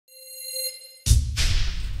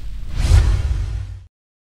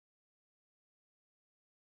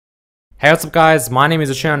Hey, what's up guys? My name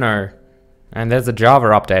is Cherno, and there's a Java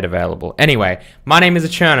update available. Anyway, my name is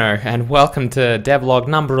Cherno, and welcome to devlog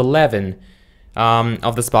number 11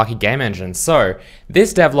 of the Sparky game engine. So,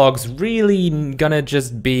 this devlog's really gonna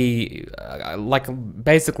just be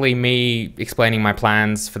basically me explaining my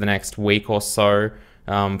plans for the next week or so,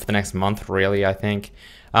 for the next month really, I think.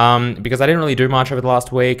 Because I didn't really do much over the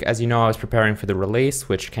last week. As you know, I was preparing for the release,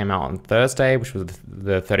 which came out on Thursday, which was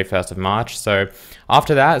the 31st of March. So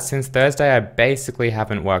after that, since Thursday, I basically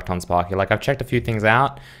haven't worked on Sparky. Like, I've checked a few things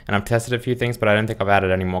out, and I've tested a few things, but I don't think I've added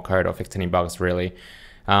any more code or fixed any bugs, really.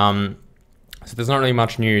 So there's not really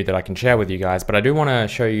much new that I can share with you guys, but I do want to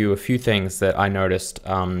show you a few things that I noticed,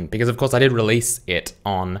 because of course I did release it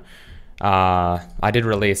on, I did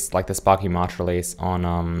release like the Sparky March release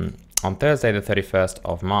on Thursday, the 31st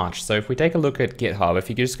of March. So if we take a look at GitHub, if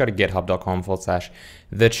you just go to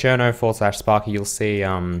github.com/thecherno/Sparky, you'll see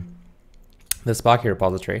the Sparky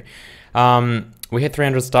repository. We hit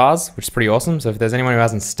 300 stars, which is pretty awesome. So if there's anyone who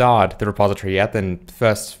hasn't starred the repository yet, then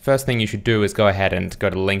first thing you should do is go ahead and go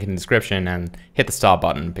to the link in the description and hit the star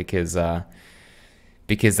button, because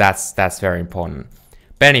that's very important.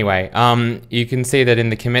 But anyway, you can see that in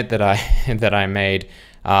the commit that I made,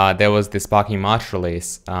 there was the Sparky March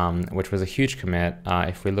release, which was a huge commit.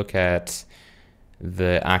 If we look at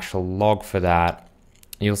the actual log for that,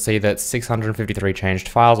 you'll see that 653 changed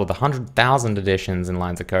files with 100,000 additions in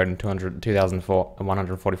lines of code and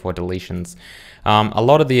 2,144 deletions. A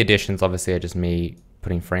lot of the additions obviously are just me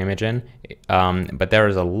putting free image in, but there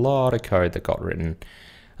is a lot of code that got written.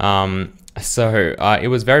 So it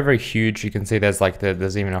was very, very huge. You can see there's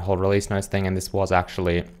there's even a whole release notes thing, and this was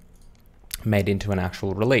actually made into an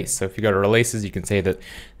actual release. So if you go to releases, you can see that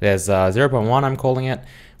there's 0.1, I'm calling it,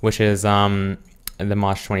 which is the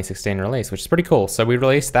March 2016 release, which is pretty cool. So we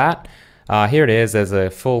released that. Here it is. There's a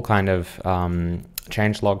full kind of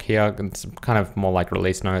change log here. It's kind of more like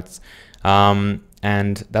release notes.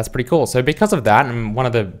 And that's pretty cool. So because of that, and one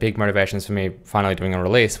of the big motivations for me finally doing a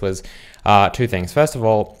release was two things. First of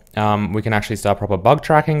all, we can actually start proper bug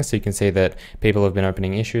tracking. So you can see that people have been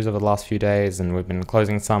opening issues over the last few days, and we've been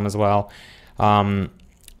closing some as well. So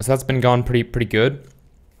that's been going pretty good.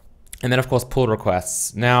 And then of course pull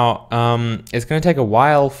requests. Now it's going to take a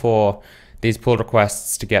while for these pull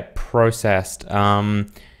requests to get processed.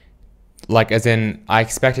 Like, as in, I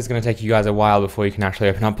expect it's going to take you guys a while before you can actually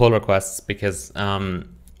open up pull requests, because there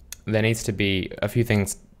needs to be a few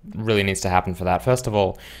things really needs to happen for that. First of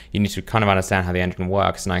all, you need to kind of understand how the engine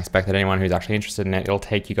works, and I expect that anyone who's actually interested in it, it'll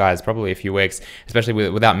take you guys probably a few weeks, especially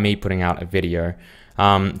without me putting out a video,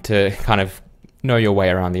 to kind of know your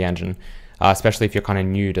way around the engine, especially if you're kind of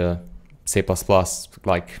new to C++,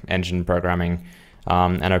 like engine programming,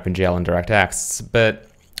 and OpenGL and DirectX. But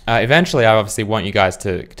eventually, I obviously want you guys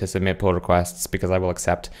to submit pull requests, because I will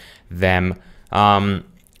accept them.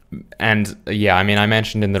 And yeah, I mean, I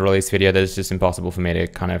mentioned in the release video that it's just impossible for me to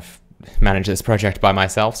kind of manage this project by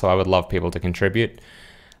myself, so I would love people to contribute.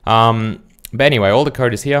 But anyway, all the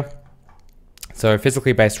code is here. So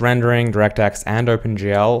physically based rendering, DirectX, and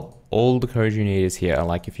OpenGL, all the code you need is here.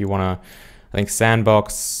 Like, if you want to, I think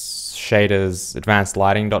sandbox, shaders, advanced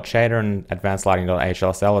lighting.shader and advanced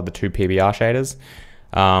lighting.HLSL are the two PBR shaders.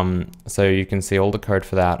 So you can see all the code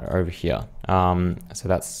for that over here. So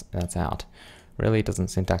that's out. Really, it doesn't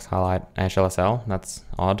syntax highlight HLSL. That's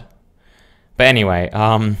odd. But anyway,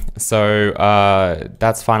 so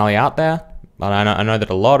that's finally out there. I know that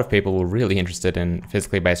a lot of people were really interested in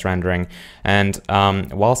physically based rendering, and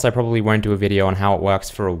whilst I probably won't do a video on how it works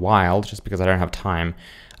for a while, just because I don't have time,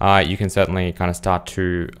 you can certainly kind of start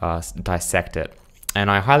to dissect it. And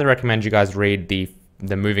I highly recommend you guys read the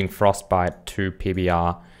Moving Frostbite to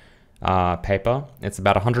PBR paper. It's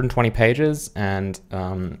about 120 pages, and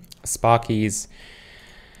Sparky's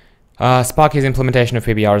implementation of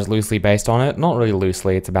PBR is loosely based on it. Not really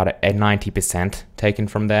loosely, it's about a 90% taken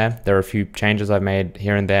from there. There are a few changes I've made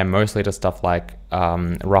here and there, mostly to stuff like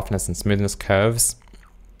roughness and smoothness curves,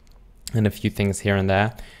 and a few things here and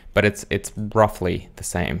there. But it's roughly the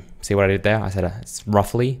same. See what I did there? I said it's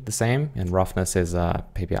roughly the same, and roughness is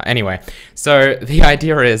PBR. Anyway, so the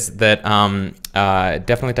idea is that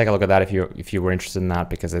definitely take a look at that if you were interested in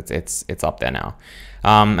that, because it's up there now.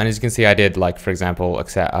 And as you can see, I did, like, for example,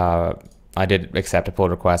 I did accept a pull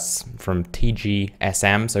requests from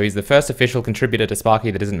TGSM. So he's the first official contributor to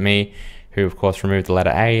Sparky that isn't me, who of course removed the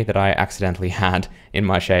letter A that I accidentally had in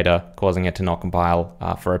my shader, causing it to not compile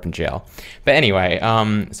for OpenGL. But anyway,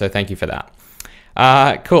 so thank you for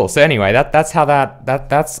that. Cool. So anyway, that's how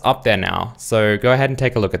that's up there now. So go ahead and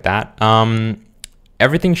take a look at that.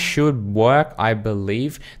 Everything should work, I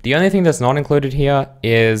believe. The only thing that's not included here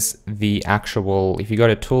is the actual, if you go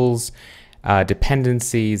to tools,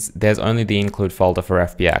 dependencies, there's only the include folder for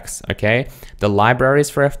FBX, okay? The libraries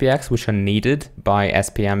for FBX, which are needed by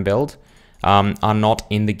SPM build, are not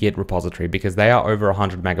in the Git repository because they are over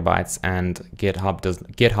 100 megabytes and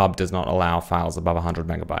GitHub does not allow files above 100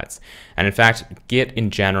 megabytes. And in fact, Git in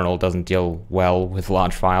general doesn't deal well with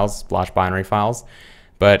large files, large binary files,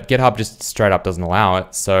 but GitHub just straight up doesn't allow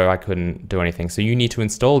it, so I couldn't do anything. So you need to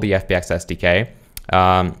install the FBX SDK.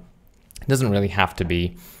 It doesn't really have to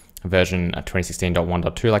be version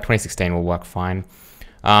 2016.1.2, like 2016 will work fine.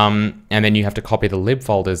 And then you have to copy the lib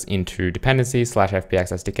folders into dependencies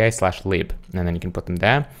 /fbx SDK /lib, and then you can put them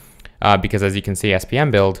there. Because as you can see,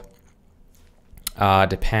 SPM build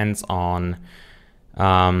depends on,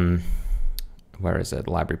 where is it,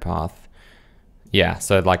 library path? Yeah,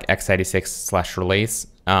 so like x86 /release,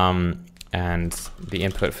 and the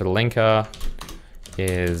input for the linker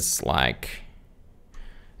is like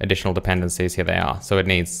additional dependencies. Here they are. So it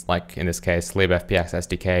needs, like in this case, libfbx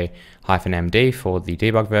SDK -md for the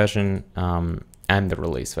debug version, and the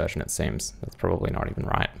release version, it seems. That's probably not even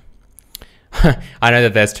right. I know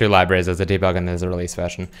that there's two libraries, there's a debug and there's a release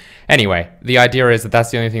version. Anyway, the idea is that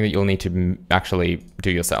that's the only thing that you'll need to actually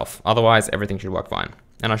do yourself. Otherwise, everything should work fine.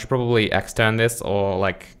 And I should probably extern this, or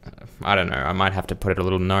like, I don't know, I might have to put a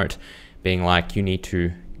little note being like, you need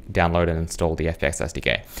to download and install the FBX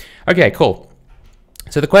SDK. Okay, cool.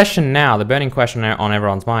 So the question now, the burning question on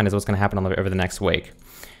everyone's mind is what's going to happen over the next week.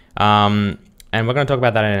 And we're going to talk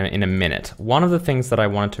about that in a minute. One of the things that I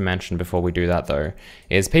wanted to mention before we do that, though,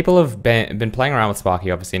 is people have been playing around with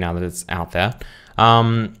Sparky, obviously, now that it's out there.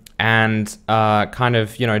 And kind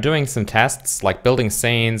of, you know, doing some tests, like building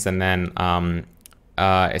scenes, and then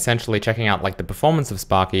essentially checking out like the performance of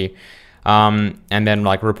Sparky, and then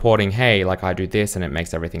like reporting, hey, like I do this and it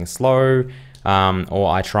makes everything slow. Or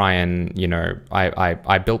I try and, you know,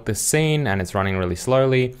 I built this scene and it's running really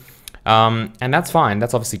slowly. And that's fine.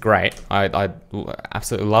 That's obviously great. I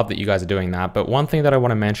absolutely love that you guys are doing that. But one thing that I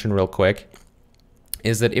want to mention real quick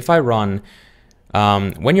is that if I run,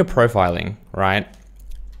 when you're profiling, right,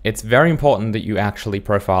 it's very important that you actually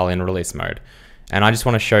profile in release mode. And I just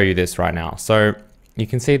want to show you this right now. So you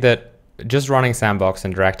can see that just running Sandbox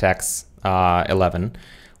and DirectX 11,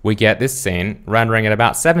 we get this scene rendering at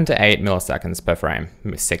about 7 to 8 milliseconds per frame.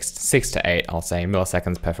 6 to 8, I'll say,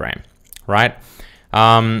 milliseconds per frame, right?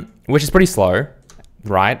 Which is pretty slow,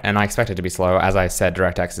 right? And I expect it to be slow. As I said,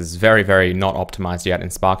 DirectX is very, very not optimized yet in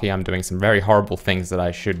Sparky. I'm doing some very horrible things that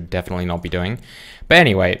I should definitely not be doing. But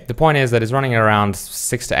anyway, the point is that it's running at around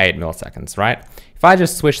 6 to 8 milliseconds, right? If I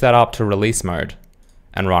just switch that up to release mode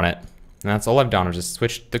and run it, and that's all I've done, is just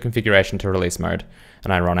switch the configuration to release mode,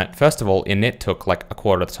 and I run it. First of all, init took like a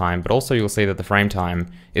quarter of the time, but also you'll see that the frame time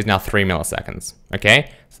is now 3 milliseconds,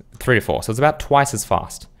 okay? 3 to 4, so it's about twice as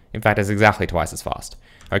fast. In fact, it's exactly twice as fast,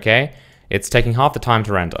 okay? It's taking half the time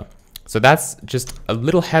to render. So that's just a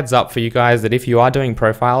little heads up for you guys that if you are doing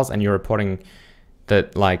profiles and you're reporting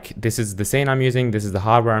that like, this is the scene I'm using, this is the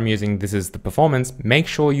hardware I'm using, this is the performance, make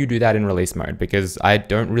sure you do that in release mode, because I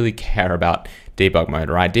don't really care about debug mode,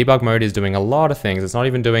 right? Debug mode is doing a lot of things. It's not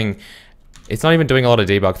even doing a lot of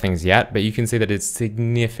debug things yet, but you can see that it's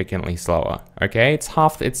significantly slower, okay?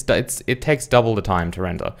 It takes double the time to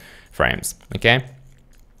render frames, okay?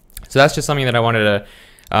 So that's just something that I wanted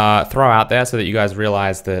to throw out there so that you guys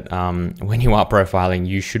realize that when you are profiling,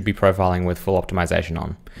 you should be profiling with full optimization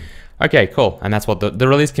on. Okay, cool. And that's what the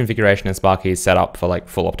release configuration in Sparky is set up for, like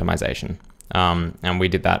full optimization. And we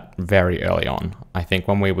did that very early on. I think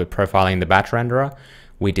when we were profiling the batch renderer,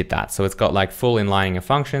 we did that. So it's got like full inlining of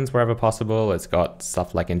functions wherever possible. It's got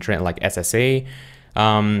stuff like SSE,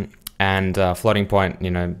 and floating point, you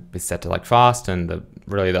know, is set to like fast, and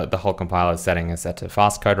really the whole compiler setting is set to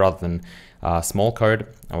fast code rather than small code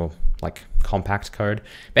or like compact code.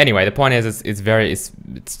 But anyway, the point is it's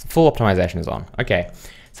full optimization is on. Okay,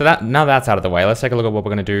 so now that's out of the way, let's take a look at what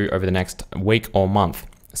we're going to do over the next week or month.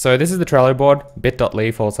 So this is the Trello board,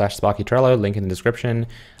 bit.ly/Sparky Trello, link in the description.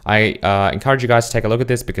 I encourage you guys to take a look at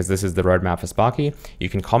this because this is the roadmap for Sparky. You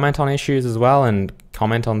can comment on issues as well and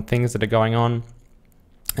comment on things that are going on,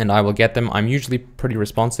 and I will get them. I'm usually pretty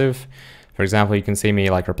responsive. For example, you can see me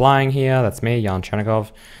like replying here. That's me, Jan Cherno.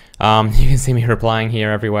 You can see me replying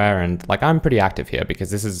here everywhere, and like I'm pretty active here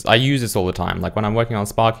because I use this all the time. Like when I'm working on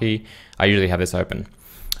Sparky, I usually have this open.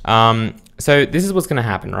 So this is what's going to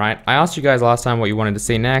happen, right? I asked you guys last time what you wanted to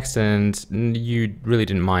see next, and you really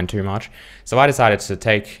didn't mind too much. So I decided to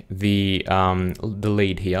take the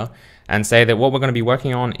lead here and say that what we're going to be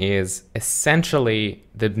working on is essentially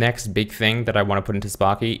the next big thing that I want to put into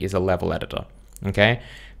Sparky is a level editor. okay?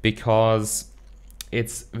 Because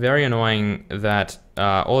it's very annoying that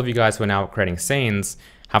all of you guys who are now creating scenes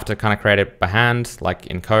have to kind of create it by hand, like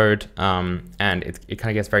in code, and it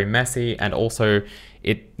kind of gets very messy, and also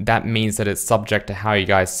that means that it's subject to how you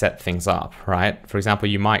guys set things up, right? For example,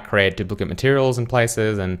 you might create duplicate materials in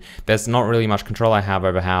places, and there's not really much control I have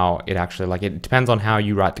over how it actually, like, it depends on how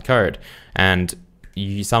you write the code, and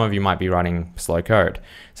some of you might be writing slow code.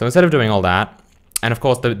 So instead of doing all that, and of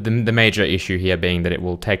course the major issue here being that it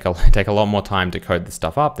will take a lot more time to code this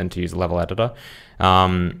stuff up than to use a level editor,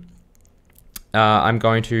 I'm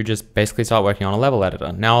going to just basically start working on a level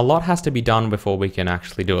editor. Now, a lot has to be done before we can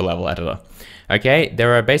actually do a level editor. Okay,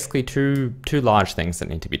 there are basically two large things that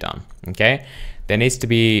need to be done. Okay, there needs to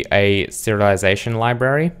be a serialization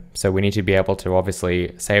library. So we need to be able to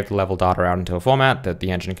obviously save the level data out into a format that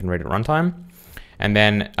the engine can read at runtime. And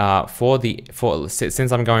then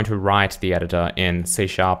since I'm going to write the editor in C#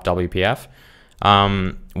 WPF,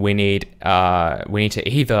 we need to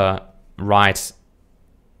either write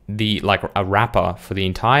a wrapper for the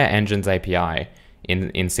entire engine's API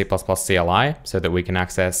in C++ CLI so that we can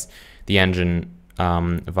access the engine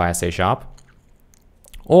via C#,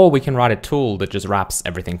 or we can write a tool that just wraps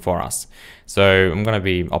everything for us. So I'm going to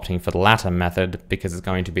be opting for the latter method because it's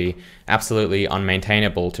going to be absolutely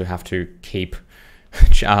unmaintainable to have to keep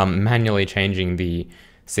manually changing the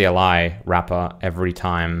CLI wrapper every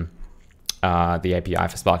time the API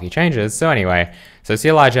for Sparky changes. So anyway, so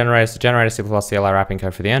CLI generates C++ CLI wrapping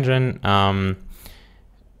code for the engine.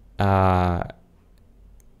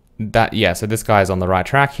 So this guy's on the right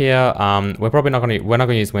track here. We're not going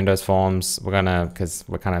to use Windows Forms. Because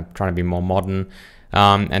we're kind of trying to be more modern.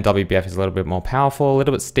 And WPF is a little bit more powerful, a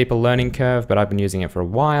little bit steeper learning curve, but I've been using it for a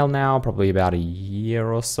while now, probably about a year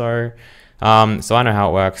or so. So I know how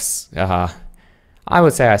it works. I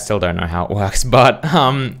would say I still don't know how it works, but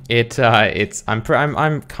I'm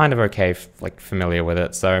kind of okay, familiar with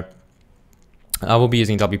it. So I will be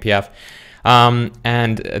using WPF.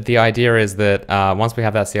 And the idea is that once we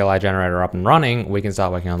have that CLI generator up and running, we can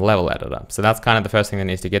start working on the level editor. So that's kind of the first thing that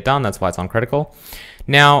needs to get done. That's why it's uncritical.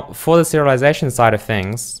 Now, for the serialization side of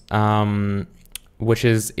things, which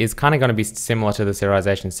is kind of going to be similar to the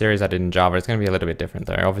serialization series I did in Java. It's going to be a little bit different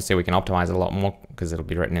though. Obviously we can optimize it a lot more because it'll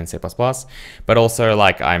be written in C++, but also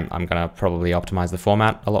I'm going to probably optimize the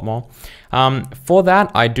format a lot more. For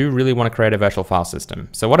that, I do really want to create a virtual file system.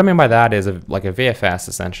 So what I mean by that is like a VFS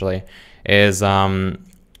essentially is, here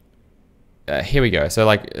we go. So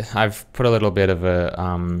I've put a little bit of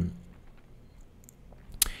a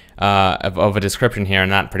description here,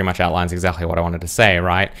 and that pretty much outlines exactly what I wanted to say,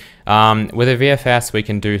 right? With a VFS, we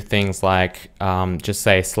can do things like just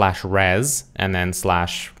say /res and then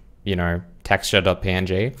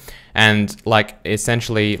 /texture.png, and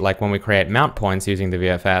essentially when we create mount points using the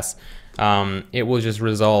VFS, it will just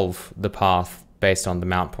resolve the path based on the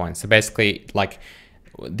mount points. So basically,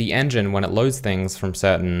 the engine, when it loads things from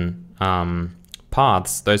certain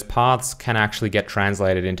paths, those paths can actually get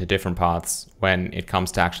translated into different paths when it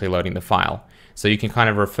comes to actually loading the file. So you can kind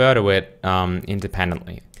of refer to it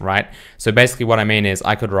independently, right? So basically what I mean is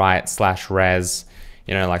I could write /res,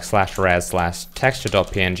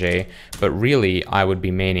 /res/texture.png, but really I would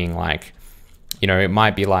be meaning it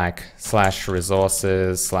might be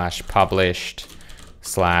 /resources/published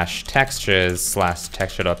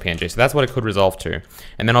 /textures/texture.png. So that's what it could resolve to.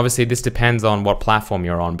 And then obviously this depends on what platform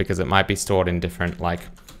you're on, because it might be stored in different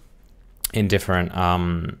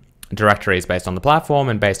directories based on the platform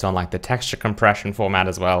and based on the texture compression format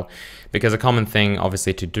as well. Because a common thing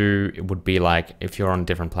obviously to do would be if you're on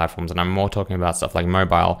different platforms, and I'm more talking about stuff like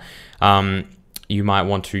mobile, you might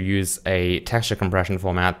want to use a texture compression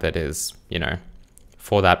format that is,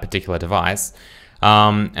 for that particular device.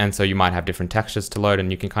 And so you might have different textures to load,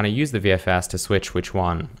 and you can kind of use the VFS to switch which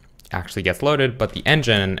one actually gets loaded, but the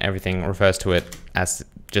engine and everything refers to it as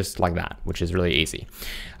just like that, which is really easy.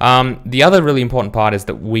 The other really important part is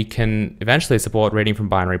that we can eventually support reading from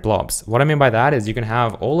binary blobs. What I mean by that is you can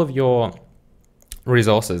have all of your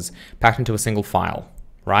resources packed into a single file,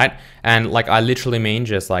 right? And I literally mean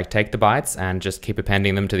just take the bytes and just keep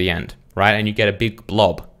appending them to the end, right? And you get a big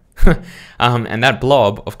blob. And that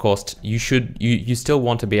blob, of course, you still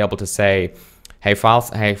want to be able to say, hey,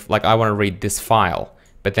 I want to read this file.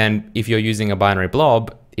 But then if you're using a binary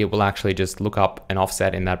blob, it will actually just look up an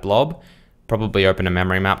offset in that blob, probably open a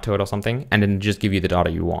memory map to it or something, and then just give you the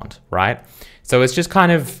data you want, right? So it's just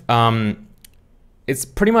kind of, it's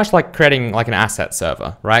pretty much like creating an asset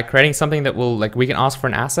server, right? Creating something that will, we can ask for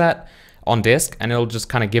an asset on disk and it'll just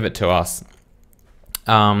kind of give it to us.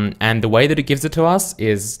 And the way that it gives it to us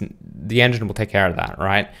is the engine will take care of that,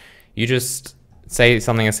 right? You just say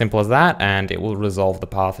something as simple as that, and it will resolve the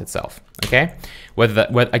path itself. Okay, whether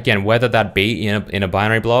that be in a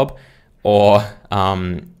binary blob or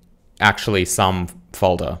actually some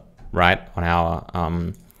folder, right, on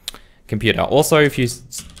our computer. Also, if you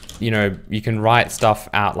can write stuff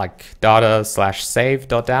out like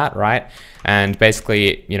data/save.dat, right? And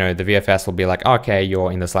basically, the VFS will be like, okay,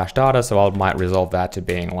 you're in the /data, so I might resolve that to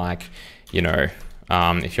being like,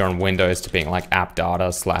 if you're on Windows, to being like app data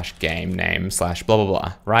 /game name / blah, blah,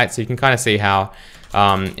 blah, right? So you can kind of see how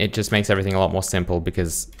it just makes everything a lot more simple,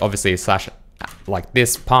 because obviously like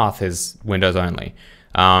this path is Windows only.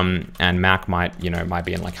 And Mac might be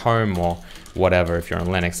in like home or whatever if you're on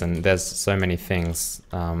Linux, and there's so many things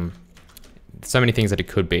that it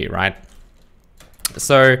could be, right?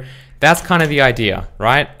 So that's kind of the idea,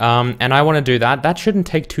 right? And I want to do that. That shouldn't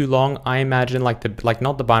take too long, I imagine. Like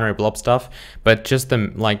not the binary blob stuff, but just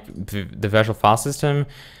the virtual file system.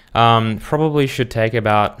 Probably should take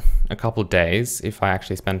about a couple of days if I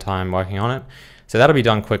actually spend time working on it. So that'll be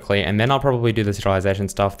done quickly, and then I'll probably do the serialization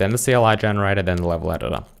stuff, then the CLI generator, then the level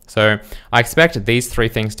editor. So I expect these 3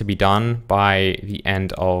 things to be done by the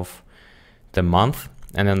end of the month,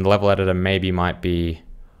 and then the level editor might be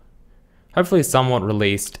hopefully somewhat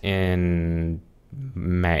released in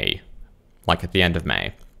May, like at the end of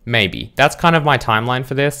May, maybe. That's kind of my timeline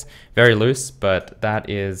for this, very loose, but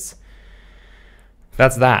that's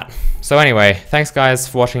that. So anyway, thanks guys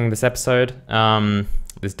for watching this episode.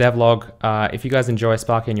 This devlog. If you guys enjoy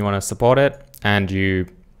Sparky and you want to support it, and the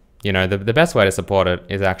best way to support it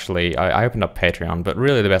is actually, I opened up Patreon, but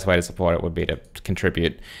really the best way to support it would be to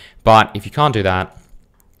contribute. But if you can't do that,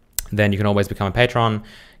 then you can always become a patron,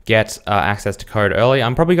 get access to code early.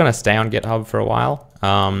 I'm probably going to stay on GitHub for a while,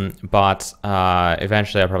 but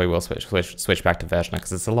eventually I probably will switch back to Versioner,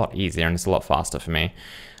 because it's a lot easier and it's a lot faster for me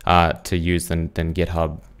to use than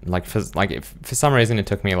GitHub. If for some reason it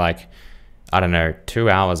took me like, I don't know, 2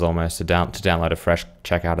 hours almost to download a fresh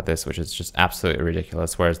checkout of this, which is just absolutely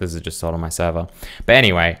ridiculous, whereas this is just stored on my server. But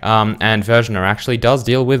anyway, and Versioner actually does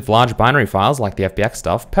deal with large binary files like the FBX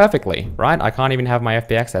stuff perfectly, right? I can't even have my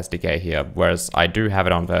FBX SDK here, whereas I do have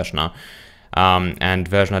it on Versioner. And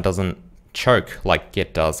Versioner doesn't choke like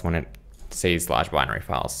Git does when it sees large binary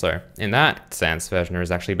files. So in that sense, Versioner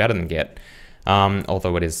is actually better than Git,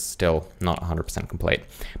 although it is still not 100% complete.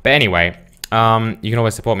 But anyway, you can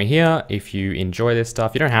always support me here if you enjoy this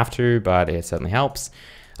stuff. You don't have to, but it certainly helps.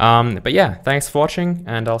 But yeah, thanks for watching,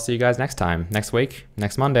 and I'll see you guys next time, next week,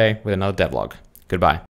 next Monday, with another devlog. Goodbye.